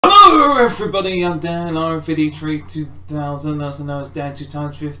Hello everybody, I'm Danrvdtree2000, also known as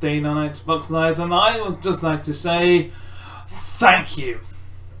Danrvdtree2000 on Xbox Live, and I would just like to say thank you.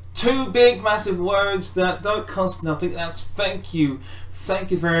 Two big massive words that don't cost nothing. That's thank you. Thank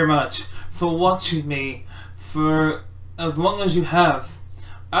you very much for watching me for as long as you have.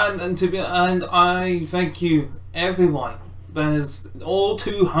 And I thank you everyone. That is all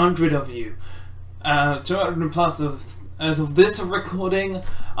 200 of you. 200 plus as of this recording,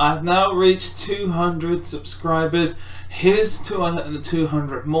 I've now reached 200 subscribers. Here's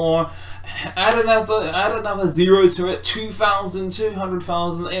 200 more. Add another zero to it. 2,000,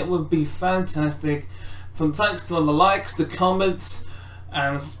 200,000. It would be fantastic. Thanks to the likes, the comments,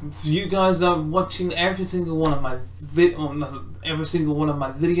 and you guys are watching every single one of my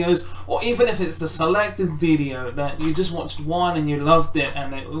videos, or even if it's a selected video that you just watched one and you loved it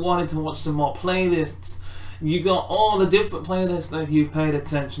and you wanted to watch some more playlists. You got all the different playlists that you paid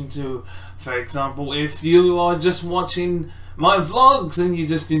attention to. For example, if you are just watching my vlogs and you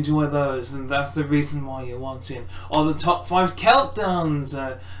just enjoy those, and that's the reason why you're watching, or the top 5 countdowns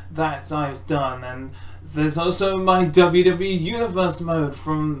that I've done, and there's also my WWE Universe mode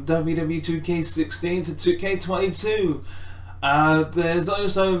from WWE2K16 to 2K22. There's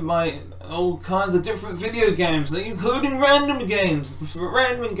also my all kinds of different video games, including random games,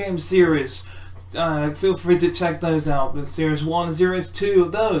 random game series. Feel free to check those out. There's Series 1 and Series 2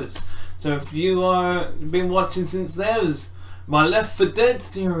 of those. So if you are been watching since those, my Left 4 Dead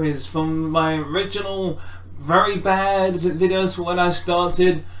series from my original very bad videos for when I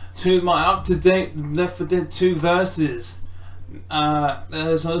started to my up-to-date Left 4 Dead 2 versus.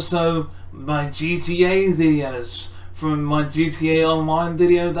 There's also my GTA videos from my GTA Online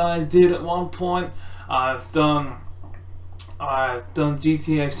video that I did at one point. I've done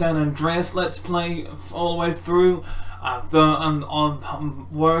GTA San Andreas Let's Play all the way through. I'm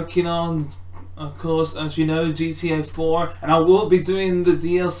working on, of course, as you know, GTA 4, and I will be doing the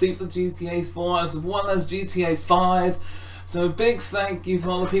DLC for GTA 4 as well as GTA 5. So a big thank you to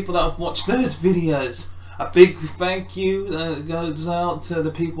all the people that have watched those videos. A big thank you goes out to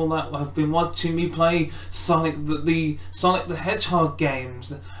the people that have been watching me play Sonic the Hedgehog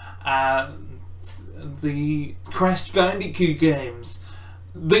games, the Crash Bandicoot games,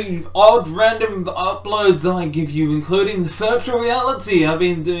 the odd random uploads I give you, including the virtual reality. I've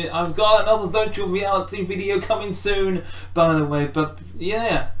got another virtual reality video coming soon, by the way. But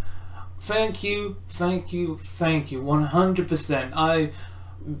yeah, thank you, 100%. I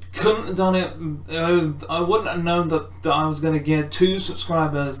couldn't have done it. I wouldn't have known that I was going to get 2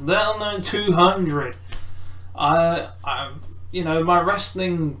 subscribers, let alone 200. You know, my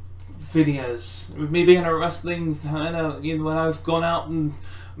wrestling videos, with me being a wrestling fan, when I've gone out and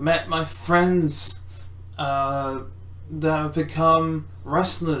met my friends that have become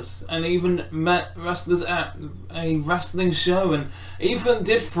wrestlers, and even met wrestlers at a wrestling show, and even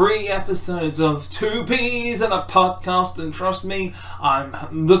did 3 episodes of 2Ps and a podcast, and trust me, I'm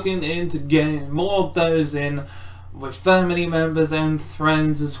looking into getting more of those in with family members and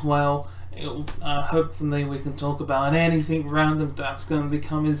friends as well. Hopefully we can talk about anything random that's going to be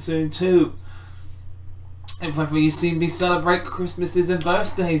coming soon too. And whether you see me celebrate Christmases and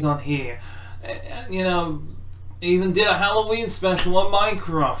birthdays on here, you know, even did a Halloween special on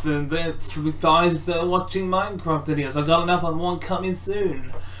Minecraft, and for the guys that are watching Minecraft videos, I got another one coming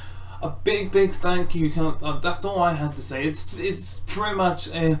soon. A big thank you. That's all I had to say. It's pretty much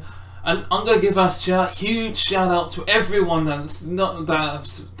a. And I'm going to give a huge shout out to everyone that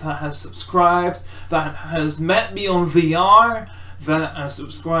has subscribed, that has met me on VR, that has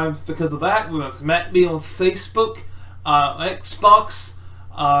subscribed because of that, who has met me on Facebook, Xbox,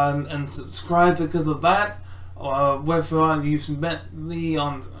 and subscribed because of that, or whether you've met me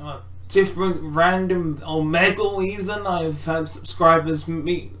on different random Omegle even. I've had subscribers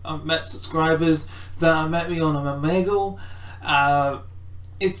I've met subscribers that met me on Omegle.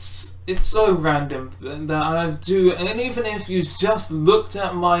 It's so random that I do, and even if you just looked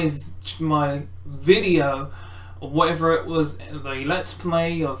at my video, or whatever it was, the Let's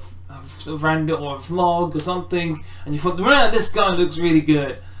Play of random or a vlog or something, and you thought, man, this guy looks really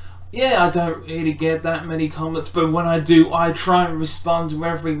good. Yeah, I don't really get that many comments, but when I do, I try and respond to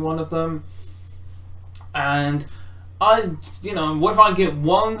every one of them. And you know, whether I get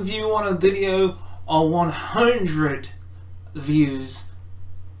 1 view on a video or 100 views,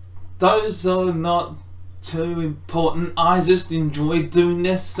 those are not too important. I just enjoy doing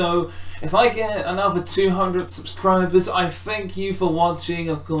this. So if I get another 200 subscribers, I thank you for watching,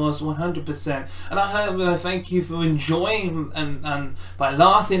 of course, 100%. And I thank you for enjoying and by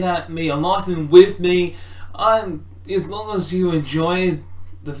laughing at me or laughing with me. As long as you enjoy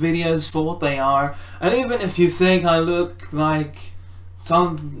the videos for what they are. And even if you think I look like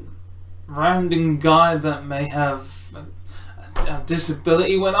some random guy that may have a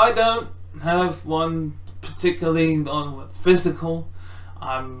disability, when I don't have one particularly physical,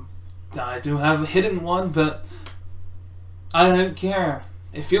 I do have a hidden one, but I don't care.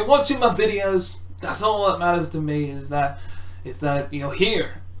 If you're watching my videos, that's all that matters to me, is that you're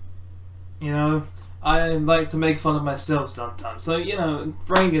here. You know, I like to make fun of myself sometimes, so you know,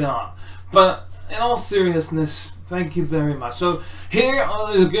 bring it on. But in all seriousness, thank you very much. So here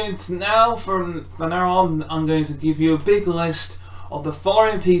I'm going to now, from now on, I'm going to give you a big list of the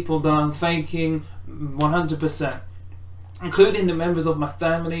following people that I'm thanking 100%, including the members of my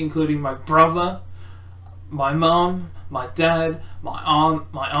family, including my brother, my mom, my dad, my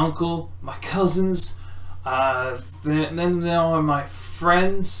aunt, my uncle, my cousins. Then there are my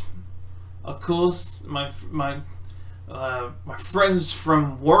friends, of course, my friends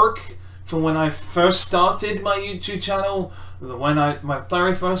from work, from when I first started my YouTube channel, my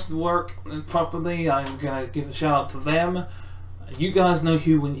very first work properly. I'm gonna give a shout out to them. You guys know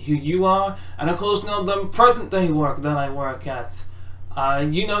who you are, and of course now the present day work that I work at.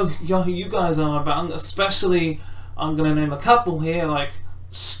 You know who you guys are, but especially I'm gonna name a couple here, like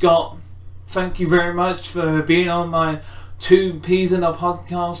Scott. Thank you very much for being on my 2 P's in a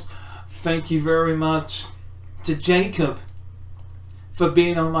podcast. Thank you very much to Jacob for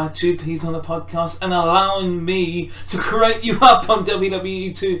being on my 2 P's on the podcast and allowing me to create you up on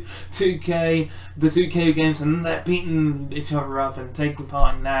WWE 2K, the 2K games, and they're beating each other up and taking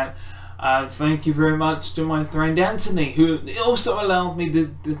part in that. Thank you very much to my friend Anthony, who also allowed me to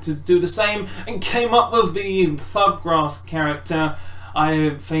do the same and came up with the Thubgrass character.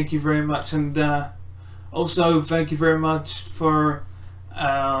 I thank you very much, and also thank you very much for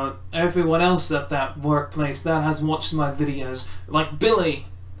everyone else at that workplace that has watched my videos, like Billy.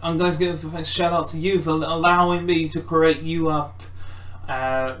 I'm going to give a shout out to you for allowing me to create you up,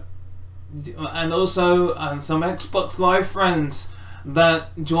 and also some Xbox Live friends that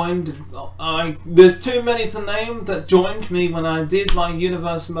joined. There's too many to name that joined me when I did my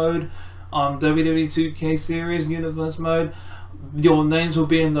universe mode on WWE 2K series universe mode. Your names will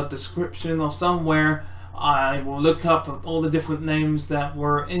be in the description or somewhere. I will look up all the different names that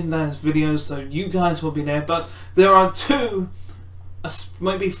were in those videos, so you guys will be there. But there are 2,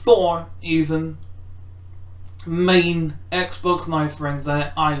 maybe 4 even, main Xbox Live friends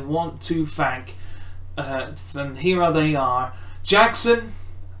that I want to thank. And here they are. Jackson,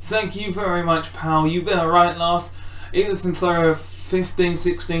 thank you very much, pal. You've been a right laugh. Even for a 15,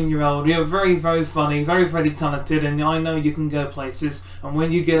 16-year-old, you're very, very funny, very, very talented, and I know you can go places. And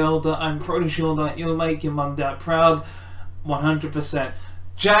when you get older, I'm pretty sure that you'll make your mum dad proud, 100%.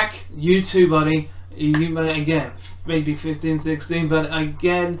 Jack, you too, buddy. You may, again, maybe 15, 16, but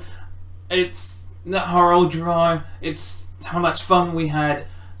again, it's not how old you are, it's how much fun we had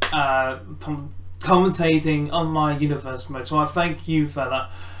commentating on my universe mode. So I thank you, fella.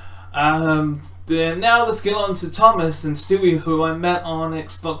 Now let's get on to Thomas and Stewie, who I met on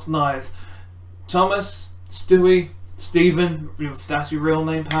Xbox Live. Thomas, Stewie, Steven, if that's your real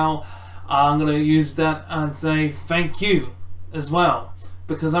name, pal, I'm going to use that and say thank you as well,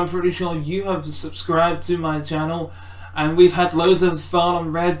 because I'm pretty sure you have subscribed to my channel and we've had loads of fun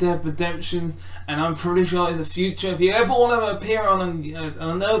on Red Dead Redemption, and I'm pretty sure in the future, if you ever want to appear on,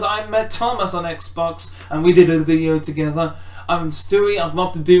 I know that I met Thomas on Xbox and we did a video together. Stewie, I'd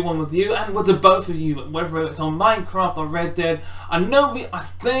love to do one with you and with the both of you, whether it's on Minecraft or Red Dead. I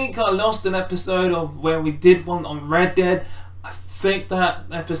think I lost an episode of where we did one on Red Dead. I think that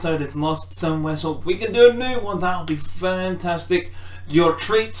episode is lost somewhere, so if we can do a new one, that would be fantastic. Your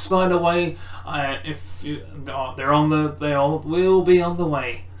treats, by the way, they all will be on the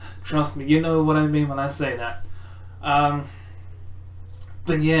way. Trust me, you know what I mean when I say that.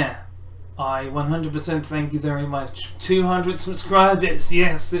 But yeah, I 100% thank you very much. 200 subscribers,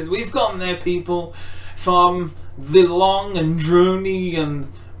 yes, we've gotten there, people. From the long and drony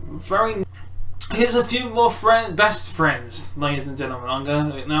and very... Here's a few more best friends, ladies and gentlemen.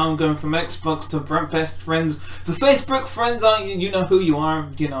 I'm going from Xbox to best friends. The Facebook friends, you know who you are.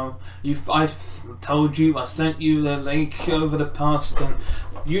 You know, I've told you, I sent you the link over the past, and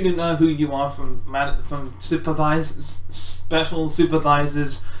you didn't know who you are, from supervisors, special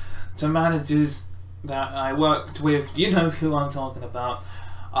supervisors to managers that I worked with. You know who I'm talking about.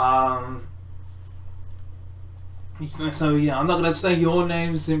 So yeah, I'm not going to say your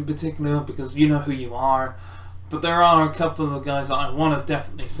names in particular because you know who you are, but there are a couple of guys that I want to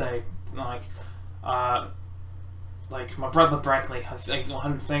definitely say, like my brother Brackley. I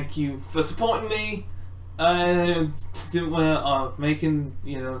want to thank you for supporting me making,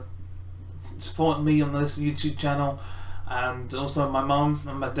 supporting me on this YouTube channel, and also my mum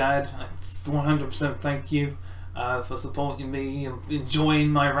and my dad. 100% thank you for supporting me and enjoying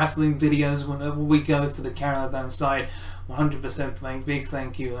my wrestling videos whenever we go to the Caravan site. 100% big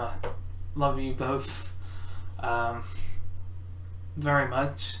thank you. I love you both very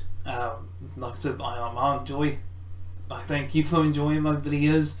much. Like I said, I thank you for enjoying my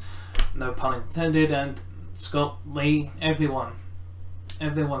videos, no pun intended, and Scott, Lee, everyone,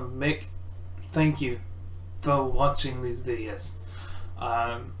 Mick, thank you for watching these videos.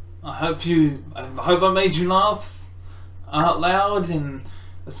 I hope I made you laugh out loud, and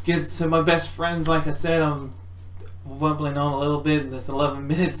let's get to my best friends. Like I said, I'm wobbling on a little bit. There's 11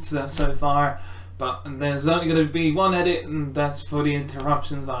 minutes so far, but there's only going to be one edit, and that's for the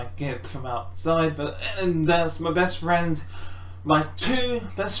interruptions I get from outside. And that's my best friends. My two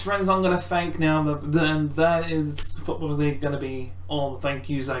best friends I'm going to thank now, and that is probably going to be all the thank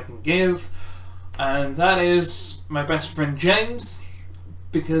yous I can give. And that is my best friend James,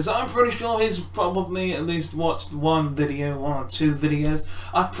 because I'm pretty sure he's probably at least watched one or two videos.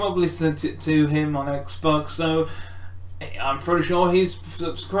 I probably sent it to him on Xbox, so I'm pretty sure he's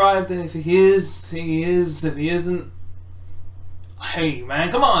subscribed, and if he is, he is. If he isn't, hey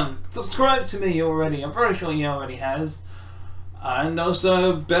man, come on, subscribe to me already. I'm pretty sure he already has. And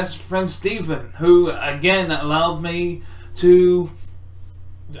also best friend Steven, who again allowed me to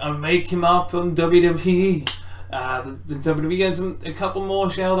make him up on WWE. The WWE gets a couple more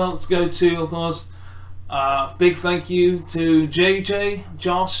shout outs to go to, of course. Big thank you to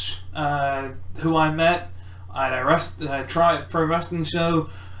Josh, who I met at a pro wrestling show.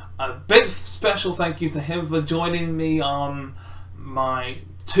 A big special thank you to him for joining me on my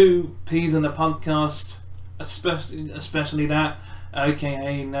 2 P's in the podcast, especially that,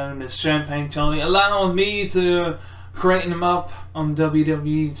 aka known as Champagne Charlie, allowing me to create him up on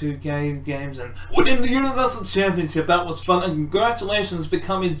WWE 2K games and winning the Universal Championship. That was fun, and congratulations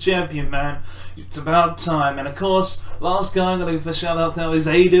becoming champion, man. It's about time. And of course, last guy I'm going to give a shout out to is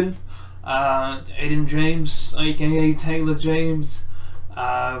Aiden James, aka Taylor James,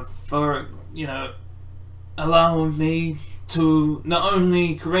 for allowing me to not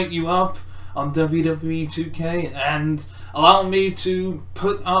only create you up on WWE 2K and allowing me to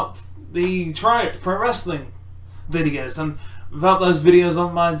put up the Triumph Pro Wrestling videos. And without those videos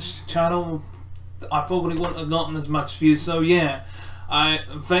on my channel, I probably wouldn't have gotten as much views. So yeah, I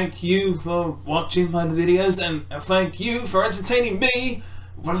thank you for watching my videos, and thank you for entertaining me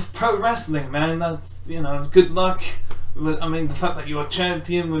with pro wrestling, man. That's, good luck. I mean, the fact that you're a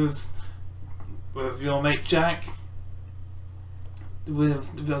champion with your mate Jack,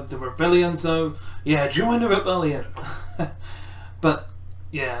 with the rebellion. So yeah, join the rebellion. But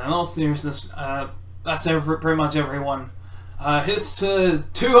yeah, in all seriousness, that's pretty much everyone. Here's to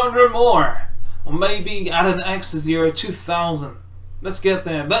 200 more, or maybe add an X to 2000. Let's get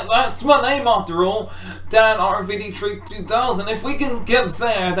there. That's my name after all, Danrvdtree2000. If we can get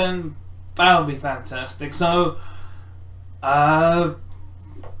there, then that'll be fantastic. So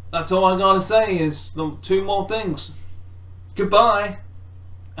that's all I gotta say is 2 more things. Goodbye,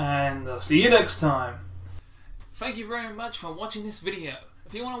 and I'll see you next time. Thank you very much for watching this video.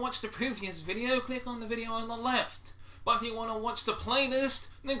 If you want to watch the previous video, click on the video on the left. But if you want to watch the playlist,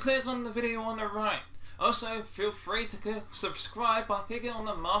 then click on the video on the right. Also, feel free to click subscribe by clicking on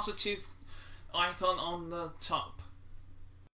the Master Chief icon on the top.